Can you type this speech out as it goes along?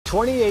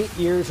28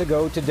 years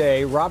ago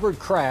today, Robert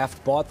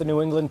Kraft bought the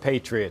New England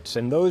Patriots,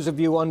 and those of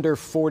you under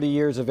 40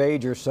 years of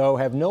age or so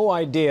have no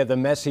idea the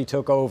mess he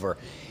took over.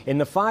 In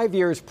the 5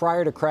 years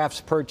prior to Kraft's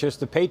purchase,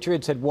 the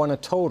Patriots had won a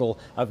total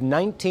of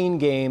 19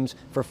 games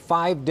for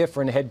 5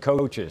 different head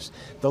coaches.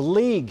 The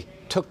league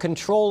took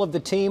control of the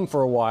team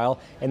for a while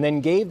and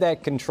then gave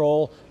that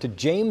control to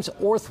James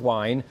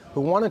Orthwein,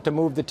 who wanted to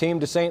move the team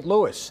to St.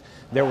 Louis.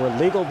 There were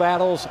legal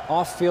battles,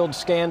 off-field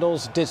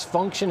scandals,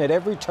 dysfunction at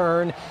every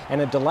turn,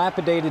 and a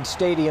dilapidated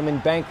stadium in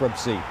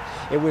bankruptcy.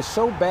 It was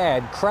so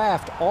bad,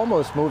 Kraft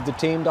almost moved the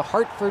team to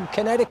Hartford,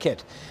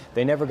 Connecticut.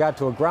 They never got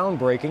to a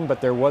groundbreaking,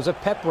 but there was a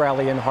pep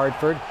rally in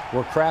Hartford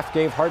where Kraft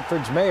gave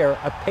Hartford's mayor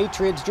a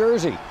Patriots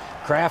jersey.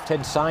 Kraft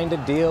had signed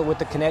a deal with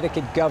the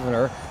Connecticut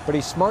governor, but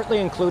he smartly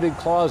included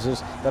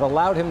clauses that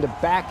allowed him to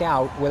back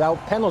out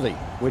without penalty,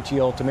 which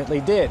he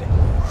ultimately did.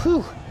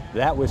 Whew,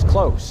 that was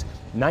close.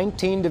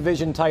 19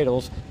 division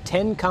titles,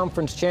 10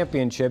 conference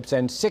championships,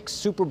 and 6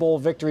 Super Bowl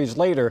victories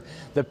later,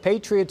 the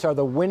Patriots are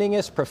the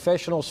winningest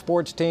professional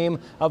sports team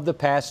of the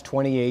past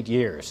 28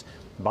 years.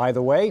 By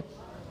the way,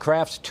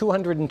 Kraft's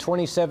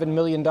 $227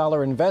 million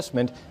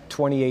investment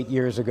 28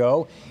 years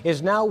ago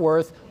is now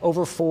worth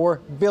over $4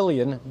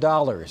 billion.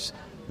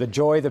 The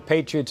joy the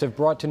Patriots have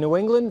brought to New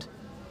England,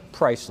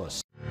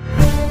 priceless.